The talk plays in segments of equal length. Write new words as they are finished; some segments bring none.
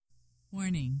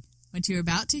Warning. What you're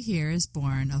about to hear is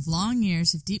born of long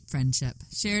years of deep friendship,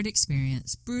 shared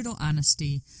experience, brutal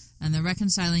honesty, and the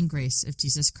reconciling grace of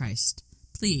Jesus Christ.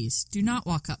 Please do not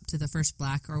walk up to the first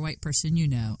black or white person you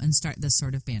know and start this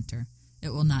sort of banter.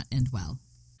 It will not end well.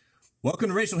 Welcome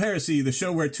to Racial Heresy, the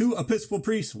show where two Episcopal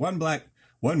priests, one black,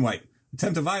 one white,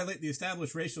 attempt to violate the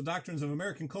established racial doctrines of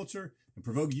American culture and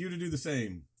provoke you to do the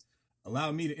same.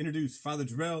 Allow me to introduce Father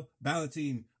Jarrell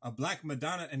Ballantine, a black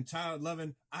Madonna and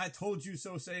child-loving, I told you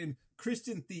so saying,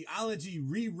 Christian theology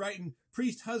rewriting,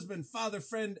 priest, husband, father,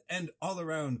 friend, and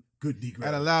all-around good Negro.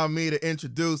 And allow me to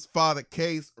introduce Father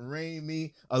Case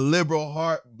Ramey, a liberal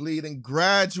heart bleeding,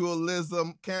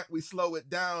 gradualism, can't we slow it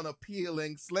down,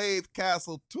 appealing, slave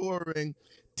castle touring,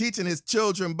 teaching his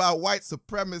children about white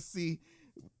supremacy,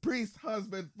 priest,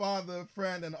 husband, father,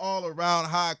 friend, and all-around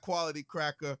high-quality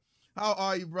cracker. How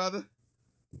are you, brother?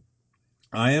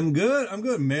 I am good. I'm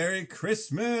good. Merry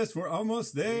Christmas. We're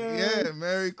almost there. Yeah,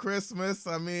 Merry Christmas.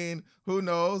 I mean, who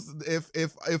knows?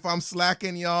 If I'm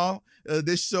slacking, y'all,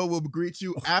 this show will greet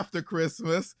you after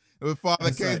Christmas. Father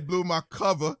That's Case right. blew my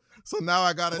cover, so now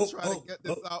I gotta try to get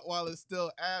this out while it's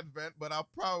still Advent, but I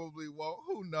probably won't.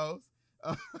 Who knows?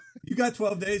 You got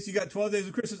 12 days. You got 12 days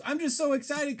of Christmas. I'm just so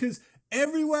excited because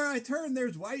everywhere I turn,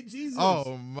 there's white Jesus.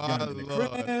 Oh my we got him in the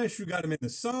Lord! crash. We got him in the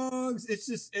songs. It's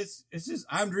just.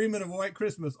 I'm dreaming of a white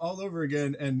Christmas all over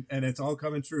again, and it's all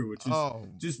coming true, which is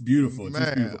just beautiful. It's Man,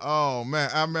 just beautiful. oh man!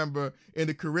 I remember in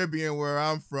the Caribbean where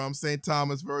I'm from, St.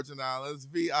 Thomas, Virgin Islands,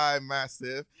 VI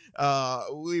Massive.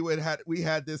 We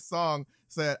had this song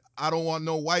said, "I don't want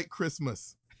no white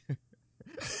Christmas."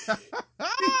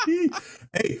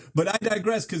 Hey, but I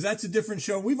digress because that's a different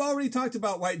show. We've already talked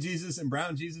about white Jesus and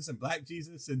brown Jesus and black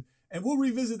Jesus, and we'll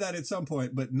revisit that at some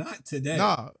point, but not today.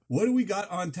 Nah. What do we got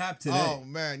on tap today? Oh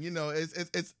man,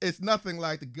 it's nothing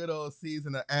like the good old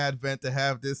season of Advent to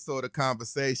have this sort of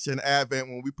conversation. Advent,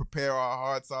 when we prepare our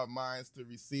hearts, our minds to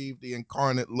receive the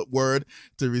incarnate word,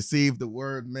 to receive the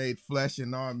word made flesh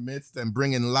in our midst and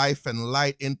bringing life and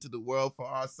light into the world for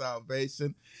our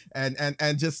salvation, and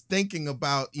just thinking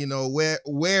about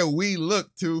where we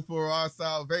look to for our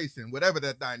salvation, whatever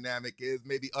that dynamic is.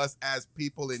 Maybe us as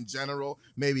people in general,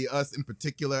 maybe us in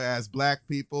particular as black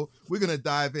people. We're going to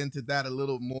dive into that a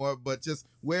little more, but just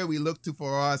where we look to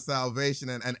for our salvation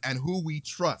and who we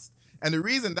trust. And the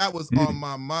reason that was on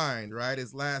my mind, right,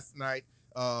 is last night,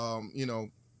 for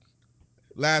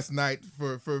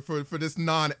this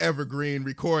non-evergreen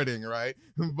recording, right?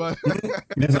 But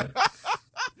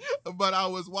but I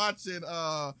was watching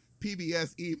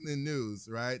PBS Evening News,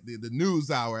 right? The news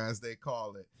hour, as they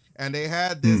call it. And they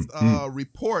had this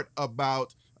report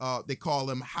about they call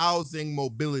them housing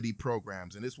mobility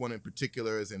programs. And this one in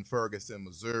particular is in Ferguson,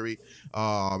 Missouri.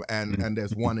 And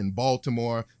there's one in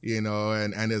Baltimore, and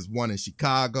there's one in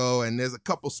Chicago. And there's a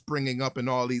couple springing up in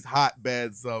all these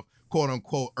hotbeds of quote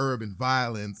unquote urban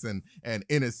violence and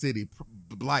inner city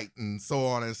blight and so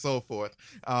on and so forth.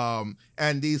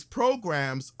 And these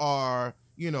programs are,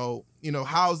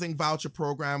 housing voucher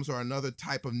programs are another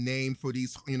type of name for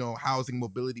these, housing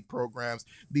mobility programs.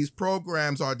 These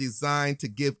programs are designed to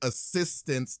give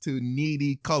assistance to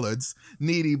needy coloreds,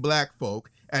 needy black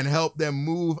folk, and help them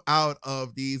move out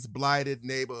of these blighted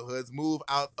neighborhoods, move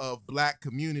out of black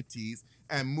communities,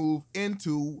 and move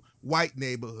into white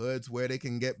neighborhoods where they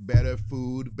can get better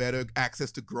food, better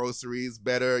access to groceries,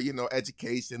 better,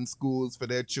 education, schools for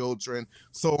their children,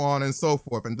 so on and so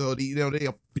forth. And so,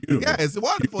 it's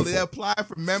wonderful. They apply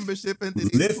for membership into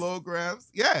these programs.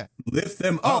 Yeah. Lift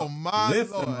them up. Oh, my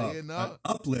Lift Lord. them up.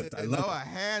 Uplift. I love it. A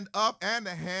hand up and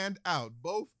a hand out,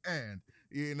 both and.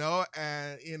 And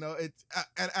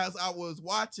as I was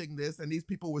watching this and these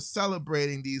people were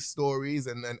celebrating these stories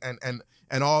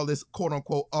and all this quote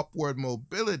unquote upward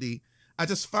mobility, I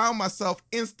just found myself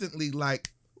instantly like,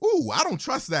 ooh, I don't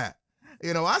trust that.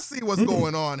 I see what's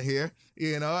going on here,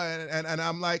 and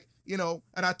I'm like,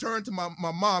 and I turned to my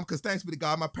mom, because thanks be to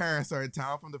God, my parents are in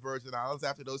town from the Virgin Islands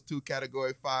after those 2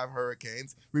 Category 5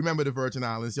 hurricanes. Remember the Virgin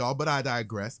Islands, y'all, but I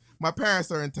digress. My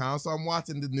parents are in town, so I'm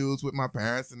watching the news with my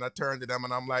parents, and I turn to them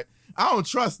and I'm like, I don't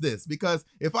trust this, because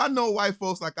if I know white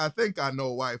folks like I think I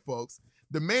know white folks,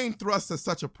 the main thrust of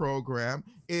such a program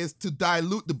is to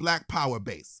dilute the black power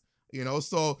base.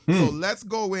 So let's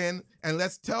go in and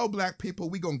let's tell black people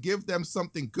we're going to give them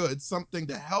something good, something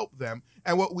to help them.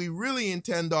 And what we really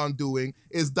intend on doing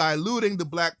is diluting the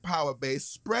black power base,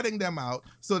 spreading them out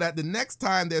so that the next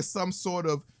time there's some sort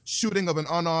of shooting of an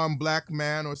unarmed black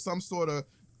man or some sort of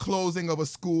closing of a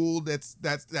school that's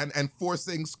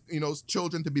forcing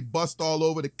children to be bussed all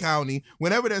over the county,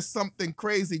 whenever there's something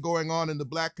crazy going on in the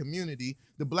black community,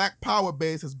 the black power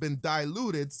base has been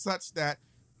diluted such that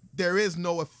there is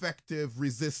no effective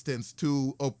resistance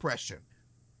to oppression.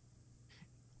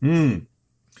 Hmm.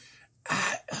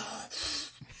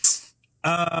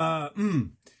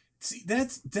 See,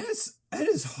 that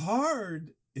is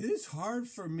hard. It is hard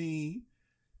for me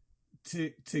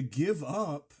to give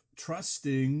up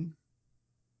trusting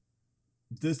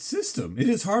the system. It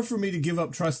is hard for me to give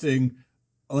up trusting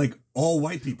like all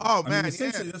white people. Oh I man, mean,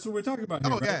 essentially yeah. that's what we're talking about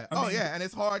here. Oh right? yeah. I mean, yeah. And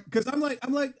it's hard because I'm like,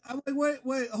 wait,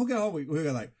 hold on, wait,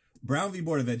 like Brown v.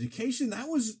 Board of Education. That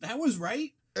was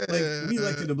right. Like we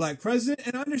elected a black president,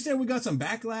 and I understand we got some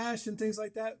backlash and things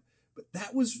like that, but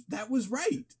that was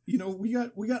right. You know, we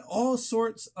got all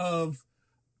sorts of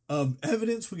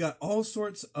evidence. We got all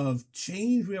sorts of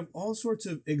change. We have all sorts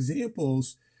of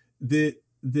examples that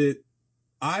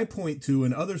I point to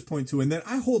and others point to, and that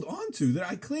I hold on to, that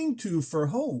I cling to for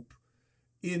hope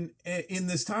in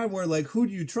this time where, like, who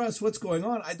do you trust? What's going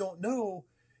on? I don't know.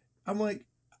 I'm like,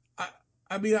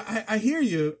 I mean, I hear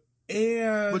you.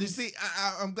 And but you see,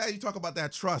 I'm glad you talk about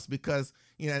that trust, because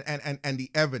you know, and the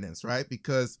evidence, right?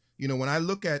 Because you know, when I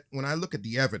look at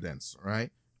the evidence, right,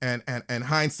 and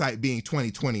hindsight being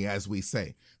 2020, as we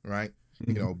say, right?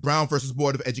 You know, Brown versus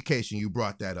Board of Education, you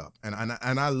brought that up, and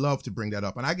I love to bring that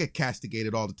up, and I get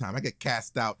castigated all the time. I get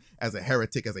cast out as a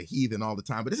heretic, as a heathen all the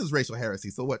time. But this is racial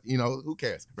heresy, so what? You know, who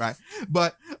cares, right?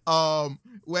 But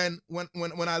when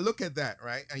I look at that,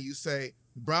 right, and you say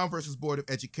Brown versus Board of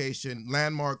Education,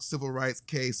 landmark civil rights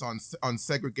case on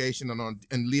segregation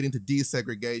and leading to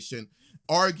desegregation,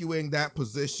 arguing that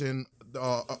position,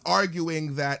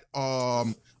 arguing that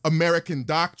American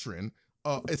doctrine.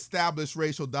 Established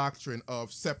racial doctrine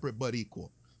of separate but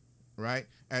equal, right?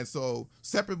 And so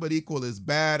separate but equal is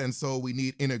bad, and so we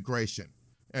need integration.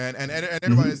 And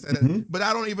everybody said it, but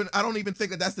I don't even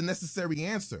think that that's the necessary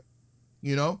answer.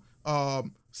 You know,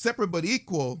 separate but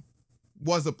equal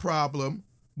was a problem,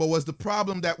 but was the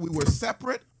problem that we were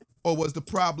separate, or was the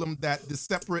problem that the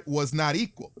separate was not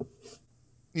equal?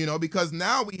 You know, because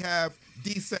now we have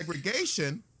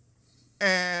desegregation,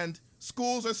 and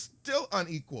schools are still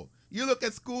unequal. You look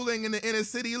at schooling in the inner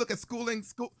city, you look at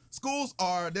schools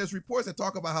are, there's reports that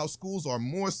talk about how schools are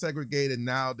more segregated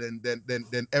now than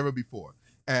ever before.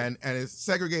 And it's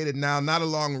segregated now, not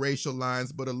along racial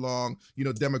lines, but along, you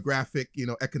know, demographic, you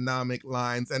know, economic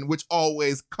lines, and which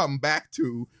always come back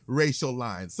to racial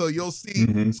lines. So you'll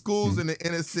see schools in the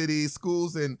inner city,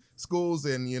 schools in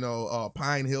you know,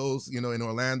 Pine Hills, you know, in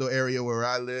Orlando area where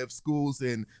I live, schools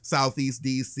in Southeast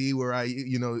DC where I,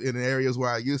 you know, in areas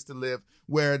where I used to live,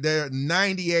 where they're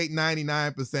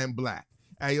 99% black.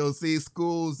 And you'll see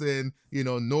schools in, you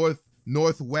know,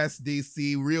 Northwest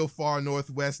DC, real far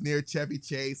northwest near Chevy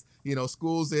Chase, you know,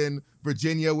 schools in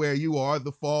Virginia where you are,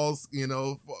 the Falls, you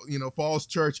know, Falls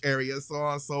Church area, so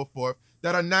on and so forth,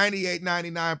 that are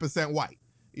 99% white.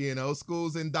 You know,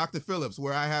 schools in Dr. Phillips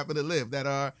where I happen to live that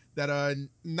are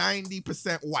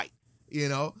 90% white, you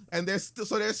know, and they're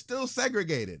still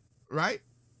segregated, right?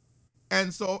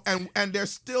 And so and they're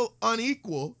still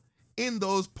unequal in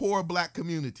those poor black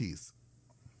communities.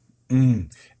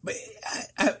 But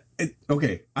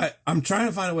okay, I'm trying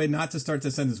to find a way not to start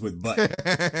the sentence with but.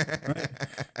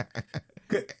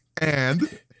 Right?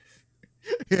 and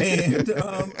I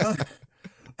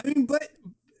mean, but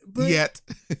yet,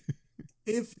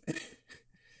 if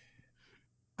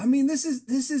I mean, this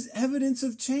is evidence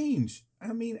of change.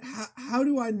 I mean, how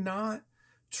do I not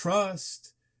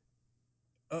trust?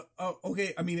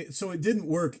 Okay, I mean, so it didn't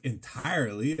work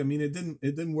entirely. I mean, it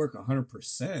didn't work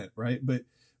 100%, right? But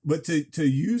to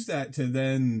use that to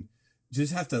then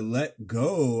just have to let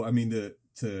go. I mean,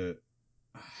 to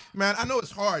man, I know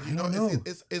it's hard. You know.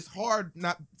 It's hard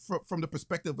not from the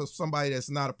perspective of somebody that's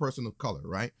not a person of color,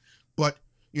 right? But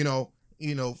you know,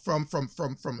 from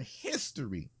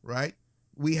history, right?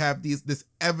 We have this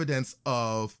evidence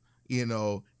of, you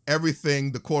know,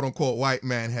 everything the quote unquote white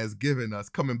man has given us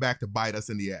coming back to bite us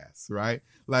in the ass, right?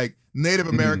 Like Native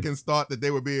Americans thought that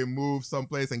they were being moved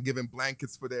someplace and given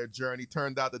blankets for their journey.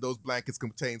 Turned out that those blankets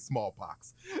contained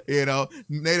smallpox. You know,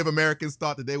 Native Americans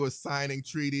thought that they were signing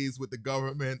treaties with the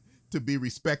government to be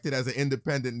respected as an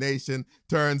independent nation.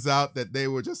 Turns out that they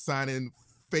were just signing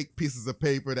fake pieces of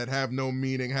paper that have no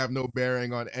meaning, have no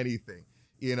bearing on anything.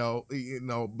 You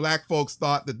know, black folks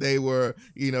thought that they were,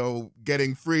 you know,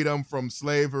 getting freedom from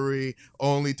slavery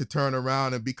only to turn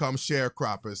around and become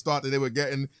sharecroppers. Thought that they were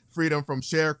getting freedom from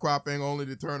sharecropping only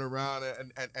to turn around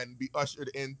and be ushered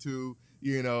into,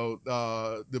 you know,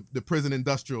 the prison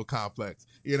industrial complex.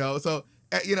 You know, so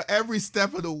you know, every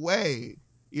step of the way,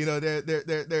 you know,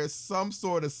 there's some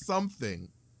sort of something,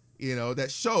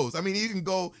 that shows. I mean, you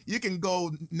can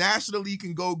go nationally, you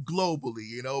can go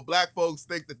globally. Black folks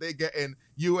think that they get in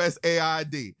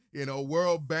USAID,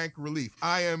 World Bank relief,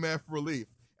 IMF relief,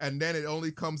 and then it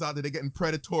only comes out that they're getting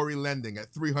predatory lending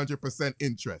at 300%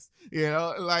 interest.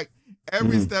 Like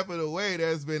every step of the way,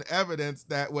 there's been evidence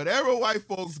that whatever white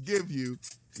folks give you,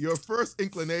 your first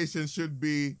inclination should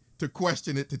be to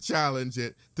question it, to challenge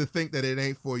it, to think that it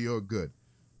ain't for your good.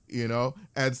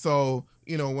 And so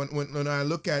when I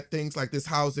look at things like this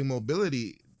housing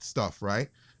mobility stuff, right,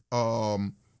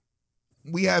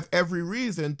 we have every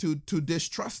reason to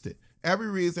distrust it, every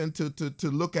reason to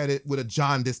look at it with a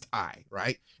jaundiced eye,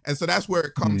 right? And so that's where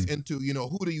it comes into,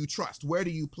 who do you trust? Where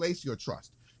do you place your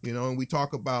trust? And we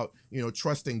talk about,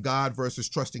 trusting God versus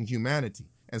trusting humanity,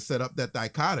 and set up that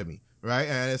dichotomy, right?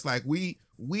 And it's like we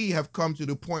have come to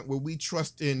the point where we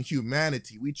trust in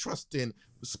humanity. We trust in,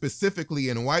 specifically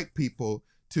in white people,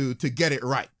 to get it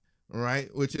right,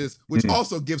 which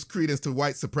also gives credence to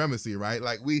white supremacy, right?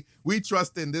 Like we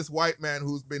trust in this white man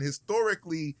who's been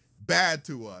historically bad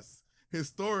to us,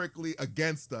 historically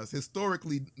against us,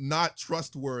 historically not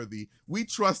trustworthy. We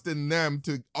trust in them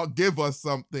to give us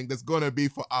something that's going to be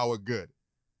for our good.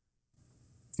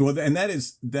 Well, and that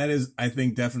is I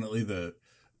think definitely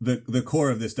the core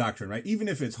of this doctrine, right? Even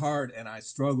if it's hard and I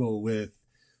struggle with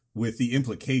the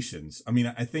implications. I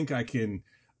mean, I think I can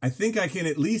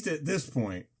at least at this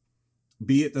point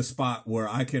be at the spot where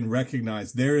I can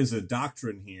recognize there is a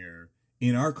doctrine here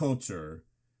in our culture,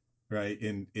 right?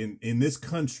 In this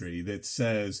country that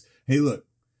says, hey, look,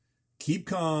 keep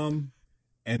calm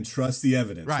and trust the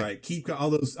evidence, right? Keep all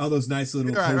those nice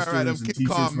little posters and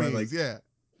t-shirts, right? Like, yeah.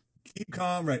 Keep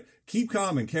calm, right? Keep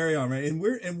calm and carry on, right? And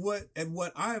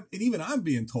even I'm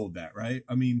being told that, right?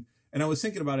 I mean, and I was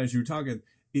thinking about it as you were talking,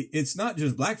 it's not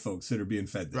just black folks that are being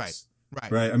fed this.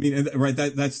 Right. I mean, right.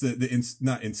 That's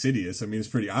not insidious. I mean, it's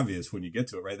pretty obvious when you get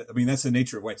to it, right? I mean, that's the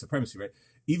nature of white supremacy, right?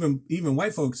 Even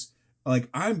white folks, like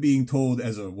I'm being told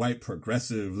as a white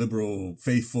progressive, liberal,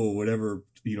 faithful, whatever,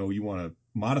 you want to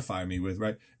modify me with,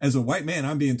 right? As a white man,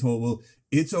 I'm being told, well,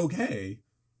 it's okay.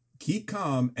 Keep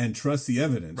calm and trust the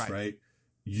evidence, right?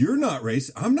 You're not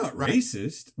racist. I'm not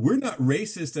racist. We're not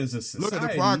racist as a society. Look at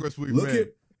the progress we've made.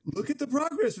 Look at the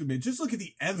progress we made. Just look at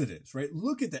the evidence, right?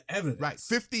 Look at the evidence. Right.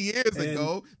 50 years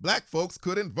ago, black folks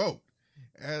couldn't vote.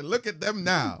 And look at them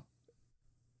now.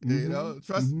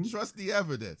 Trust the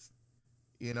evidence.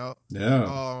 Yeah.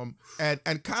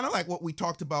 And kind of like what we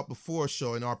talked about before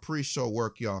show in our pre-show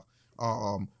work, y'all.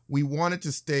 We wanted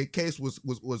to stay, Case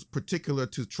was particular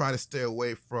to try to stay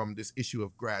away from this issue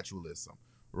of gradualism,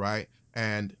 right?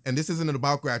 And this isn't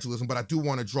about gradualism, but I do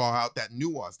want to draw out that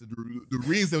nuance, the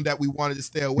reason that we wanted to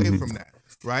stay away from that,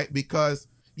 right? Because,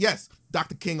 yes,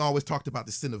 Dr. King always talked about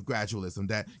the sin of gradualism,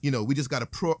 that, we just got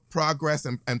to progress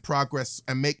and progress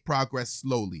and make progress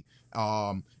slowly.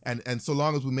 And so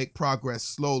long as we make progress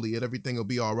slowly, everything will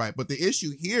be all right. But the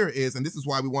issue here is, and this is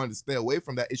why we wanted to stay away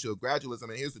from that issue of gradualism,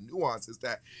 and here's the nuance, is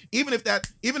that even if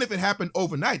it happened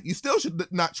overnight, you still should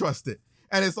not trust it.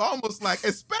 And it's almost like,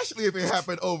 especially if it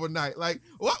happened overnight, like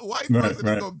what white person is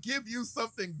going to give you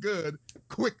something good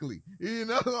quickly,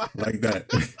 like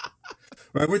that.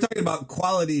 Right. We're talking about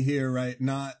quality here, right?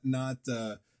 Not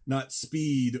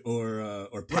speed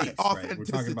or pace, right? We're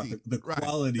talking about the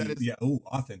quality. Yeah. Oh,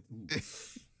 authentic.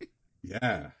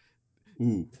 Yeah.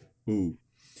 Ooh.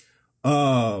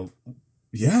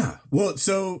 Yeah. Well,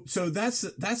 so that's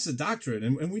the doctrine,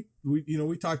 and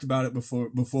we talked about it before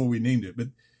we named it, but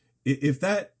if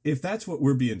that's what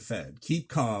we're being fed, keep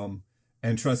calm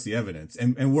and trust the evidence,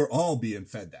 and we're all being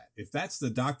fed that. If that's the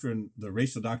doctrine, the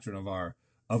racial doctrine of our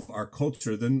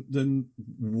culture, then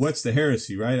what's the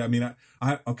heresy, right? I mean,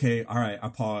 okay, all right, I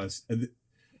pause.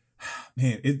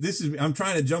 Man, I'm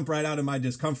trying to jump right out of my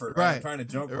discomfort, right? I'm trying to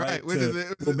jump right. Which is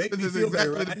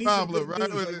exactly the problem,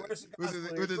 right?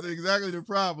 Which is exactly the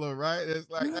problem, right? It's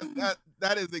like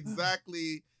that is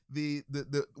exactly the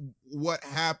what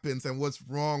happens and what's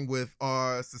wrong with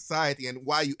our society, and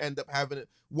why you end up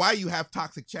why you have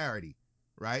toxic charity,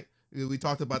 right? We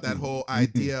talked about that whole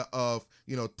idea of,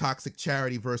 toxic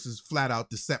charity versus flat out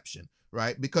deception,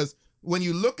 right? Because when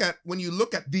you look at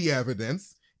the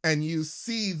evidence and you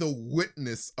see the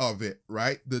witness of it,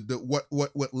 right?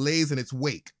 What lays in its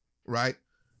wake, right?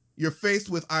 You're faced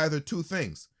with either two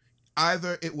things.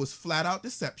 Either it was flat out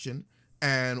deception,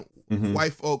 and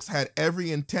white folks had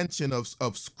every intention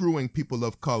of screwing people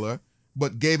of color,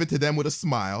 but gave it to them with a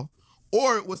smile,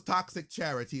 or it was toxic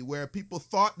charity, where people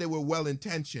thought they were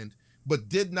well-intentioned, but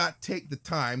did not take the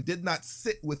time, did not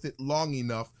sit with it long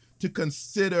enough to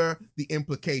consider the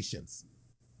implications.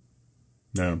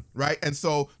 No. right? And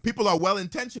so people are well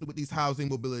intentioned with these housing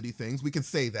mobility things. We can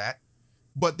say that,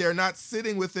 but they're not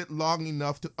sitting with it long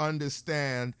enough to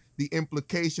understand the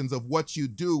implications of what you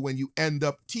do when you end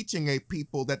up teaching a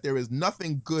people that there is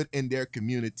nothing good in their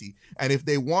community. And if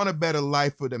they want a better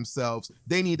life for themselves,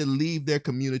 they need to leave their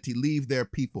community, leave their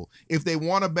people. If they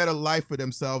want a better life for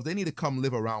themselves, they need to come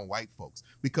live around white folks,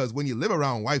 because when you live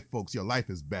around white folks, your life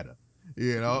is better.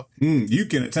 You know, you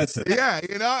can attest to that. yeah,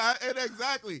 and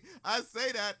exactly. I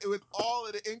say that with all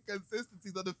of the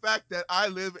inconsistencies of the fact that I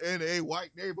live in a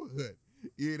white neighborhood,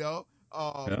 Yeah.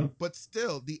 but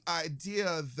still the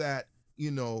idea that,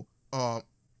 in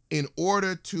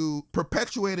order to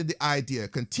perpetuate the idea,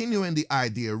 continuing the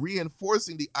idea,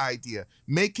 reinforcing the idea,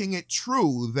 making it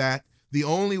true that the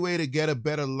only way to get a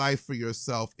better life for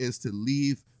yourself is to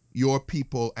leave your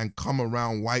people and come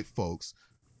around white folks,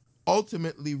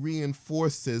 ultimately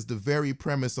reinforces the very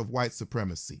premise of white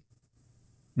supremacy.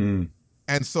 And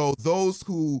so those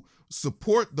who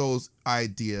support those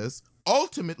ideas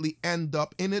ultimately end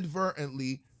up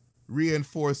inadvertently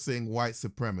reinforcing white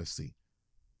supremacy.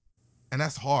 And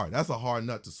that's hard. That's a hard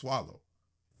nut to swallow.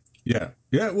 Yeah.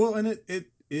 Yeah. Well, and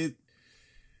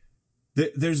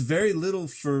there's very little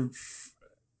for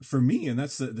me, and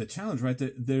that's the challenge, right?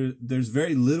 There's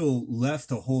very little left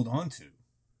to hold on to.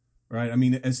 Right. I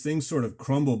mean, as things sort of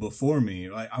crumble before me,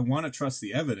 I want to trust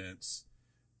the evidence,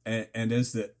 and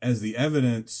as the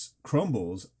evidence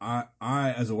crumbles, I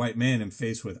as a white man am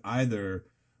faced with either,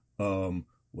 I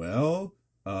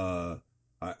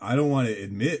don't want to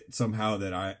admit somehow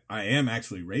that I am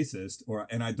actually racist,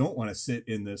 and I don't want to sit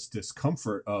in this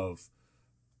discomfort of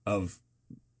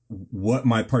what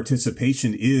my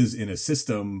participation is in a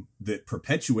system that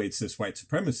perpetuates this white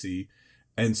supremacy,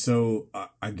 and so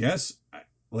I guess.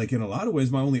 Like in a lot of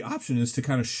ways, my only option is to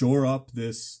kind of shore up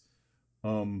this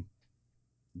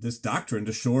doctrine,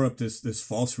 to shore up this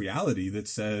false reality that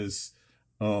says,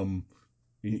 I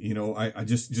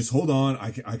just hold on.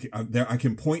 I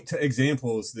can point to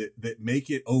examples that make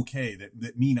it okay,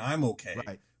 that mean I'm okay,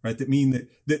 right? That mean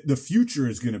that the future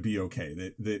is going to be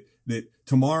okay. That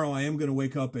tomorrow I am going to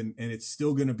wake up and it's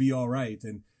still going to be all right.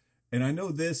 And I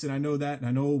know this, and I know that, and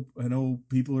I know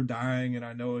people are dying, and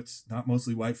I know it's not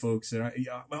mostly white folks, and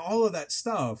all of that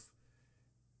stuff.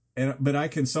 But I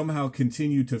can somehow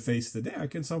continue to face the day. I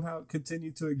can somehow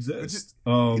continue to exist.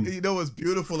 What's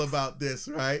beautiful about this,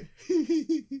 right?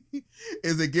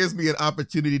 Is it gives me an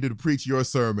opportunity to preach your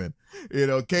sermon.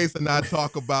 Case and I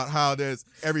talk about how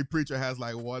every preacher has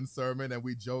like one sermon, and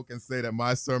we joke and say that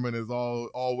my sermon is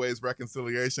always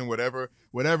reconciliation. Whatever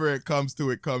it comes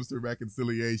to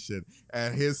reconciliation.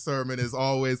 And his sermon is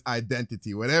always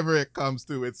identity. Whatever it comes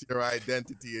to, it's your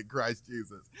identity in Christ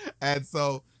Jesus. And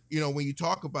so, when you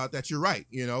talk about that, you're right,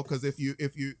 because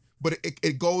but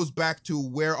it goes back to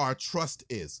where our trust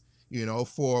is,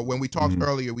 for when we talked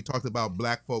earlier, we talked about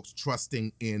black folks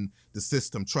trusting in the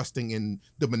system, trusting in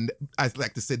I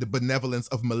like to say the benevolence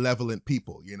of malevolent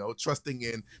people, trusting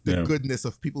in the goodness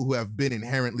of people who have been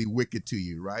inherently wicked to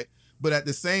you, right? But at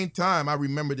the same time, I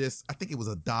remember this, I think it was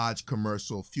a Dodge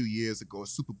commercial a few years ago, a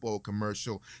Super Bowl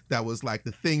commercial that was like,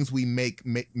 the things we make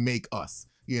us.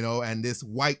 And this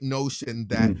white notion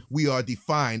that we are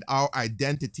defined, our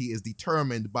identity is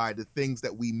determined by the things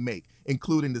that we make,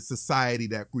 including the society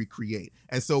that we create.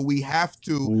 And so we have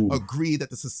to agree that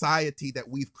the society that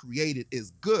we've created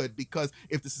is good, because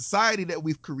if the society that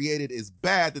we've created is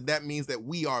bad, then that means that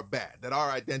we are bad, that our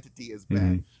identity is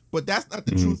bad. But that's not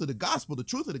the truth of the gospel. The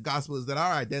truth of the gospel is that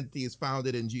our identity is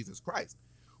founded in Jesus Christ,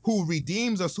 who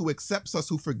redeems us, who accepts us,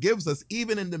 who forgives us,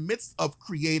 even in the midst of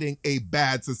creating a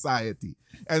bad society.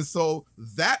 And so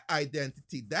that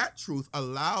identity, that truth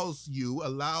allows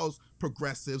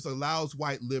progressives, allows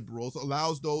white liberals,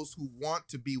 allows those who want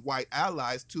to be white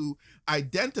allies to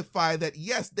identify that,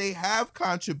 yes, they have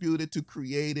contributed to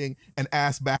creating an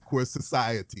ass-backwards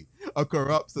society, a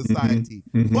corrupt society.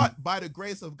 But by the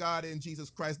grace of God in Jesus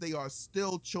Christ, they are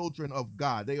still children of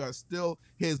God. They are still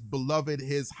his beloved,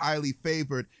 his highly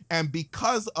favored. And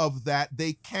because of that,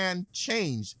 they can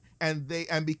change. And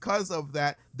because of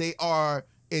that, they are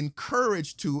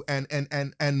encouraged to and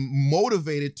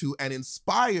motivated to and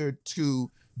inspired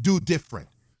to do different,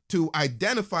 to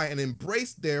identify and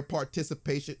embrace their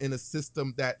participation in a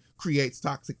system that creates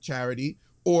toxic charity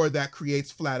or that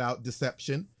creates flat out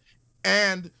deception,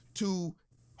 and to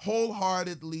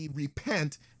wholeheartedly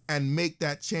repent and make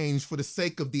that change for the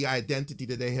sake of the identity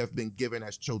that they have been given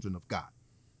as children of God.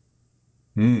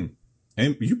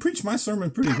 And you preach my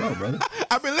sermon pretty well, brother.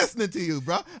 I've been listening to you,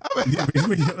 bro.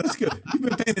 That's good. You've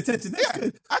been paying attention. That's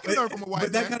good. I can learn from a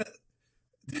white man.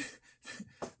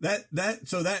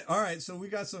 All right. So we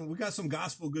got some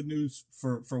gospel good news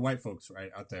for white folks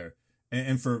right out there,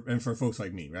 and for folks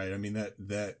like me, right? I mean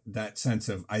that sense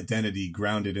of identity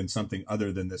grounded in something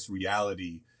other than this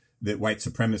reality that white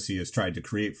supremacy has tried to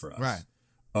create for us. Right.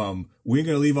 We ain't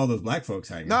gonna leave all those black folks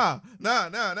hanging. No.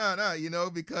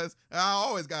 Because I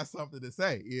always got something to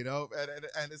say,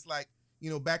 and it's like,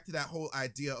 back to that whole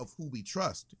idea of who we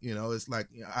trust. It's like,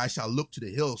 I shall look to the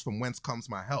hills from whence comes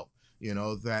my help.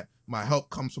 That my help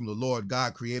comes from the Lord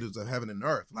God, creators of heaven and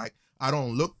earth. Like, I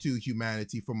don't look to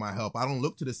humanity for my help. I don't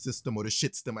look to the system or the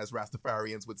shitstem, as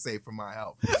Rastafarians would say, for my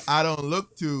help. I don't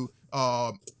look to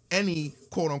any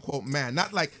quote unquote man.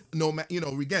 Not like no man,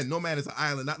 again, no man is an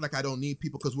island. Not like I don't need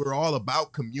people, because we're all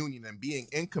about communion and being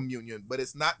in communion. But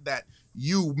it's not that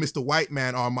you, Mr. White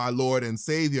Man, are my Lord and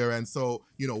Savior. And so,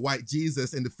 white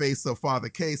Jesus, in the face of Father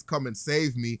Case, come and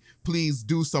save me. Please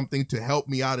do something to help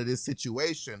me out of this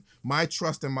situation. My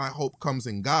trust and my hope comes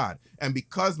in God. And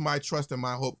because my trust and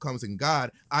my hope comes in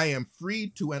God, I am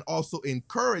free to, and also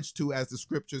encouraged to, as the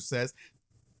scripture says,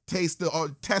 test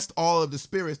all of the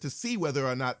spirits to see whether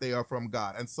or not they are from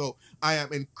God. And so I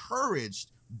am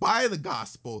encouraged by the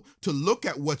gospel to look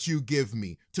at what you give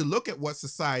me, to look at what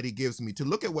society gives me, to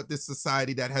look at what this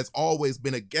society that has always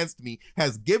been against me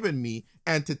has given me,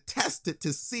 and to test it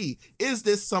to see, is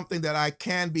this something that I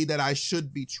can be, that I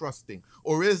should be trusting?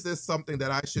 Or is this something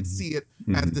that I should see it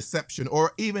as deception,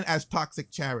 or even as toxic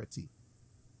charity?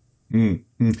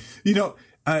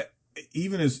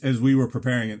 Even as we were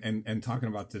preparing and talking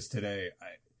about this today,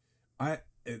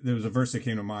 there was a verse that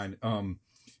came to mind,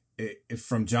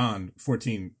 from John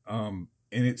 14, and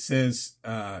it says,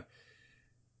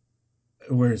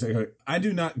 where is it? I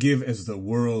do not give as the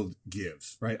world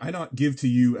gives, right? I don't give to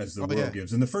you as the world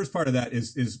gives. And the first part of that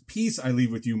is peace I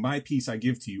leave with you, my peace I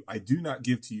give to you. I do not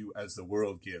give to you as the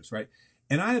world gives, right?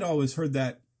 And I had always heard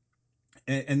that,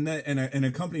 and an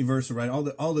accompanying verse, right?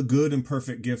 All the good and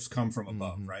perfect gifts come from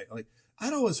above, right? Like,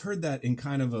 I'd always heard that in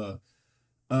kind of a,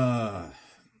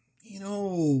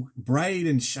 bright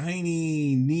and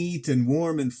shiny, neat and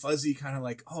warm and fuzzy, kind of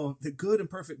like, oh, the good and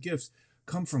perfect gifts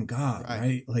come from God,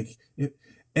 right? Like,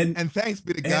 and thanks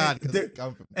be to God.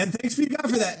 And thanks be to God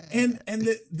for that. And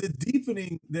the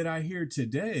deepening that I hear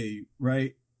today,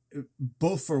 right?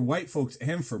 Both for white folks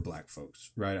and for black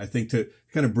folks, right? I think to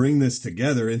kind of bring this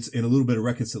together in a little bit of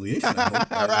reconciliation, I hope,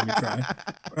 right? Let me try,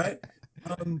 right?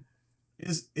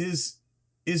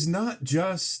 Is not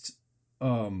just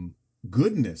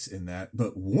goodness in that,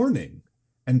 but warning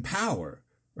and power,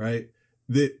 right?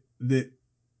 That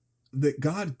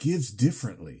God gives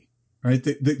differently, right?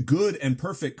 That good and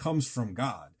perfect comes from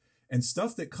God. And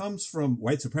stuff that comes from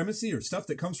white supremacy, or stuff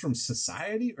that comes from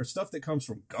society, or stuff that comes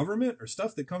from government, or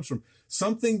stuff that comes from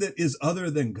something that is other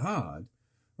than God,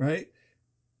 right?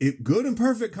 If good and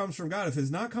perfect comes from God, if it's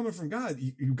not coming from God,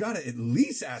 you got to at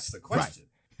least ask the question,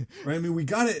 right? I mean, we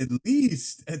got to at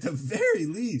the very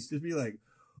least, just be like,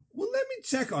 well, let me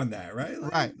check on that, right?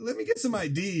 Let me get some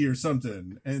ID or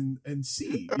something and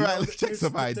see. Let's check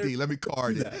some ID. Let me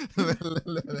card it.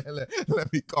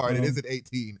 Let me card it. Is it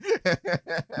 18?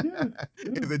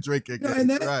 Is it drinking? And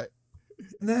that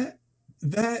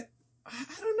I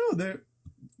don't know.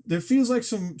 There feels like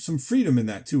some freedom in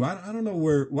that too. I don't know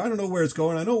where it's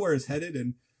going. I know where it's headed,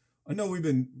 and I know we've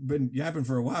been yapping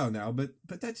for a while now, but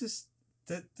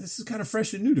this is kind of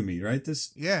fresh and new to me, right?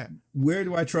 Where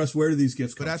do I trust? Where do these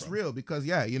gifts come from? But that's real, because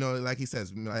like he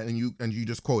says, and you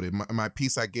just quoted, my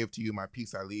peace I give to you, my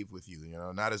peace I leave with you.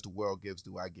 Not as the world gives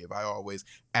do I give. I always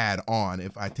add on,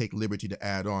 if I take liberty to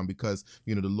add on, because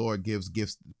the Lord gives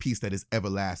peace that is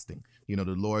everlasting. The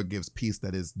Lord gives peace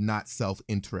that is not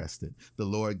self-interested. The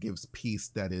Lord gives peace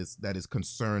that is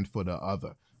concerned for the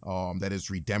other. That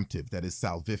is redemptive, that is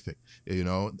salvific,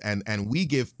 and we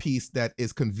give peace that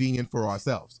is convenient for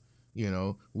ourselves.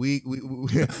 We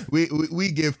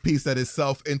give peace that is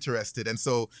self-interested. And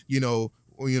so,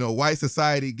 white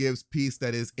society gives peace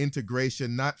that is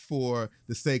integration, not for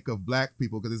the sake of black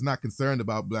people, because it's not concerned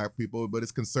about black people, but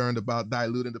it's concerned about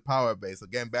diluting the power base.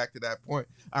 Again, back to that point,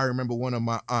 I remember one of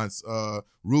my aunts,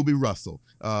 Ruby Russell,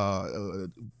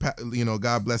 God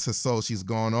bless her soul, she's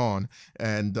gone on.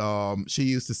 And she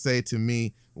used to say to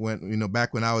me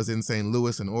back when I was in St.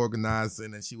 Louis and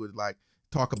organizing, and she would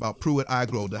talk about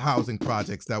Pruitt-Igoe, the housing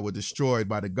projects that were destroyed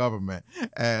by the government.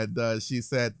 And she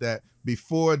said that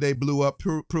before they blew up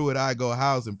Pruitt-Igoe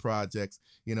housing projects,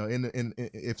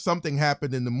 if something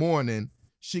happened in the morning,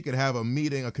 she could have a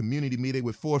community meeting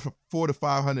with 400 to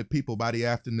 500 people by the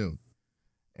afternoon.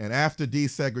 And after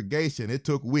desegregation, it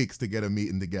took weeks to get a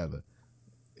meeting together.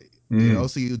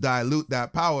 So you dilute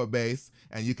that power base,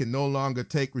 and you can no longer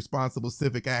take responsible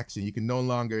civic action. You can no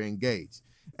longer engage.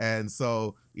 And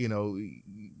so, the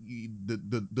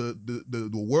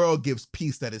world gives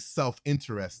peace that is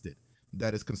self-interested,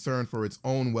 that is concerned for its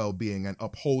own well-being and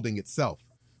upholding itself,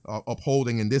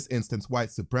 upholding, in this instance,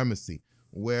 white supremacy.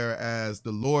 Whereas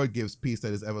the Lord gives peace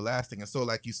that is everlasting. And so,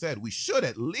 like you said, we should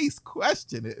at least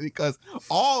question it, because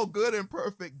all good and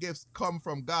perfect gifts come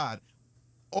from God.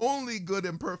 Only good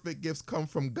and perfect gifts come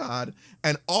from God,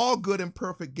 and all good and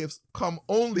perfect gifts come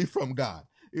only from God.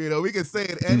 We can say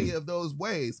it any of those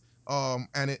ways.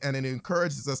 And it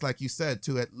encourages us, like you said,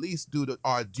 to at least do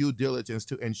our due diligence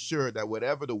to ensure that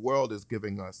whatever the world is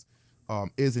giving us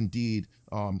is indeed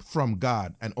from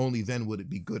God, and only then would it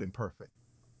be good and perfect.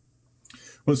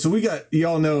 Well, so we got,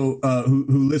 y'all know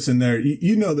who listen there,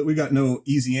 you know that we got no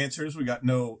easy answers. We got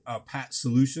no pat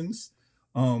solutions.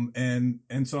 And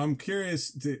so I'm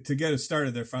curious to get us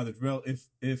started there, Father Terrell.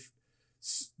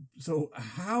 So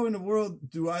how in the world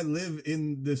do I live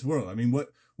in this world? I mean,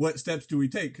 what steps do we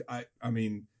take? I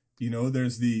mean,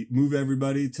 there's the move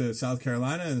everybody to South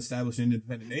Carolina and establish an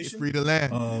independent nation. Free the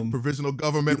land. Provisional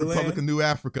government, Republic of New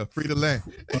Africa. Free the land.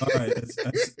 All right.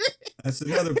 That's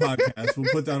another podcast.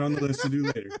 We'll put that on the list to do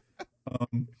later.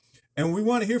 And we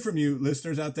want to hear from you,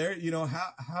 listeners out there.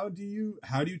 How do you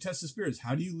test the spirits?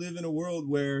 How do you live in a world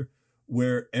where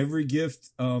every gift,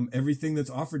 everything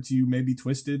that's offered to you may be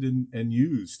twisted and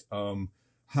used?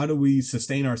 How do we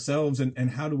sustain ourselves, and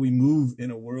how do we move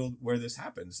in a world where this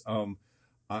happens? I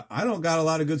don't got a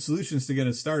lot of good solutions to get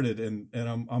us started, and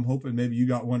I'm hoping maybe you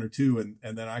got one or two,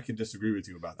 and then I can disagree with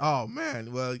you about that. Oh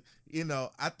man, well,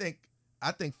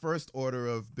 I think first order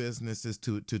of business is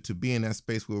to be in that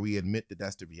space where we admit that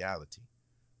that's the reality,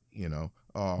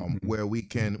 where we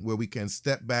can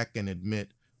step back and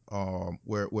admit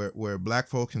where Black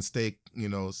folk can stay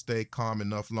calm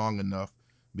enough, long enough,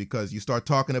 because you start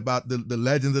talking about the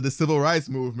legends of the civil rights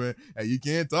movement, and you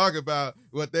can't talk about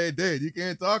what they did. You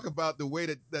can't talk about the way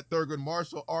that Thurgood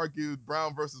Marshall argued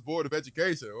Brown versus Board of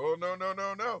Education. Oh, no.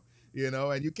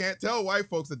 And you can't tell white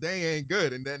folks that they ain't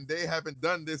good, and then they haven't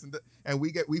done this, and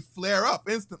we flare up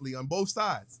instantly on both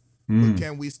sides. But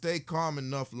can we stay calm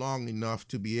enough, long enough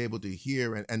to be able to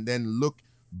hear and then look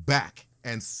back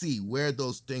and see where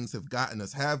those things have gotten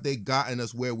us? Have they gotten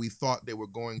us where we thought they were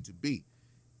going to be?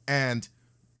 And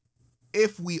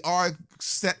if we are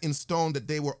set in stone that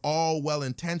they were all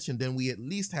well-intentioned, then we at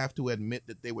least have to admit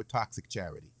that they were toxic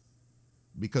charity,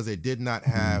 because they did not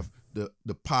have the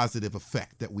positive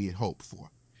effect that we had hoped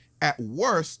for. At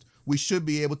worst, we should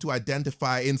be able to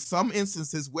identify in some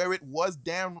instances where it was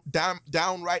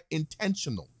downright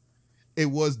intentional. It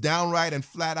was downright and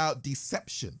flat out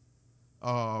deception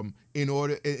in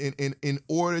order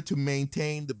to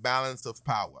maintain the balance of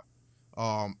power.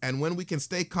 And when we can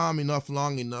stay calm enough,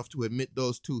 long enough to admit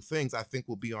those two things, I think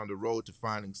we'll be on the road to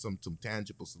finding some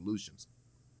tangible solutions.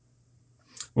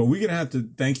 Well, we're going to have to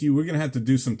thank you. We're going to have to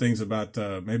do some things about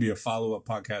maybe a follow-up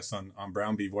podcast on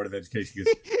Brown v. Board of Education,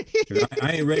 because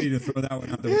I ain't ready to throw that one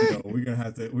out the window. We're going to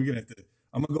have to, I'm going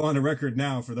to go on the record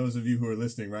now for those of you who are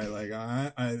listening, right? Like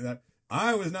I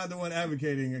was not the one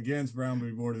advocating against Brown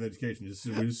v. Board of Education. We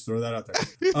just throw that out there.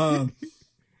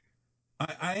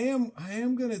 I am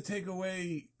going to take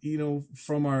away,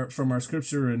 from our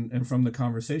scripture and from the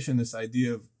conversation, this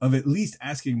idea of at least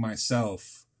asking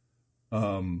myself,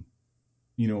 what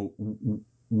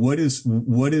is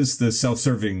the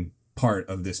self-serving part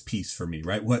of this piece for me,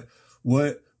 right? What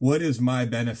is my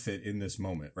benefit in this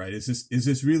moment, right? Is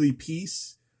this really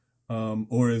peace,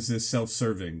 or is this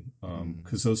self-serving?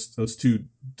 Because those two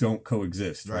don't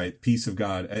coexist, right? Peace of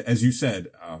God, as you said,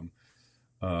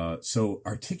 so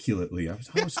articulately. I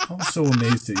was so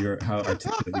amazed at how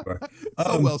articulate you are.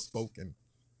 So well spoken.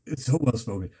 It's so well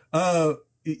spoken.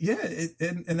 Yeah,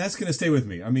 and that's going to stay with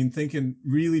me. I mean,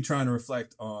 really trying to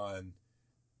reflect on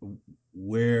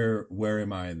where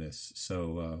am I in this?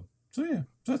 So yeah,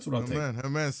 that's what I'll take.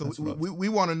 Man. So we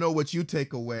want to know what you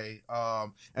take away.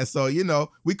 And so,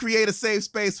 we create a safe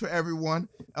space for everyone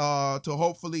to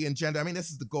hopefully engender. I mean,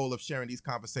 this is the goal of sharing these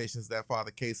conversations that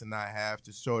Father Case and I have,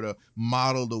 to sort of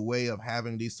model the way of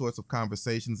having these sorts of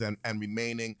conversations and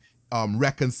remaining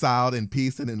reconciled in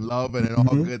peace and in love and in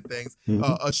all good things,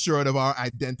 assured of our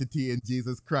identity in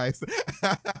Jesus Christ.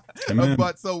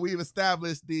 But so we've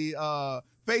established the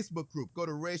Facebook group. Go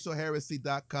to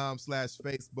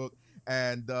racialheresy.com/Facebook.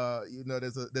 And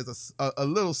there's a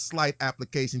little slight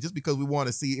application, just because we want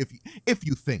to see if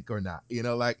you think or not,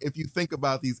 like if you think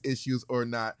about these issues or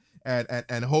not,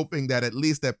 and hoping that at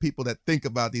least that people that think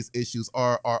about these issues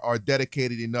are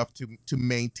dedicated enough to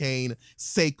maintain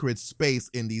sacred space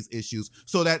in these issues,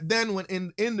 so that then when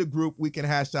in the group we can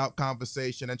hash out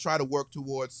conversation and try to work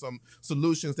towards some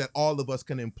solutions that all of us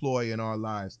can employ in our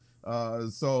lives.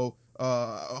 So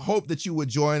hope that you would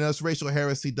join us,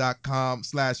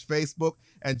 racialheresy.com/Facebook,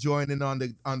 and join in on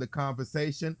the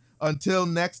conversation. Until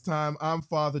next time, I'm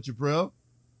Father Jabril.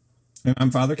 And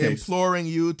I'm Father Case. Imploring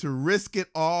you to risk it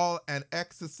all and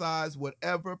exercise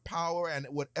whatever power and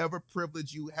whatever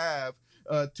privilege you have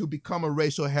to become a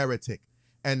racial heretic.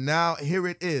 And now here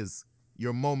it is,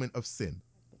 your moment of sin.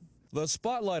 The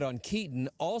spotlight on Keaton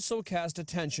also cast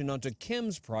attention onto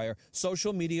Kim's prior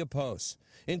social media posts,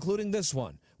 including this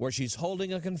one, where she's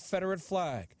holding a Confederate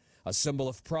flag, a symbol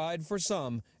of pride for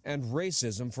some and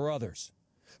racism for others.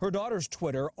 Her daughter's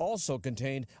Twitter also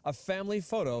contained a family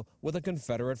photo with a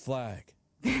Confederate flag.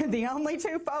 The only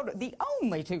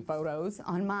two photos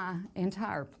on my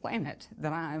entire planet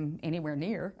that I'm anywhere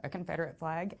near a Confederate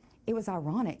flag. It was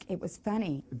ironic. It was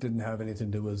funny. It didn't have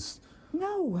anything to do with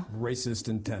racist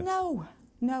intent. No,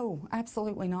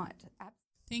 absolutely not.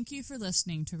 Thank you for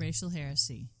listening to Racial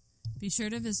Heresy. Be sure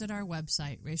to visit our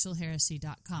website,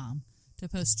 racialheresy.com, to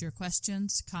post your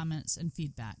questions, comments, and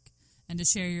feedback, and to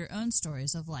share your own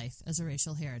stories of life as a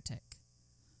racial heretic.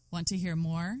 Want to hear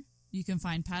more? You can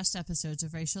find past episodes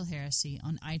of Racial Heresy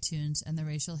on iTunes and the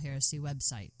Racial Heresy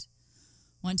website.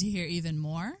 Want to hear even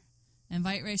more?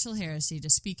 Invite Racial Heresy to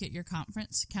speak at your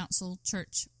conference, council,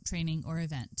 church, training, or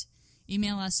event.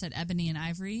 Email us at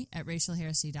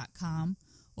ebonyandivory@racialheresy.com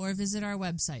or visit our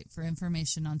website for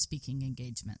information on speaking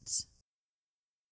engagements.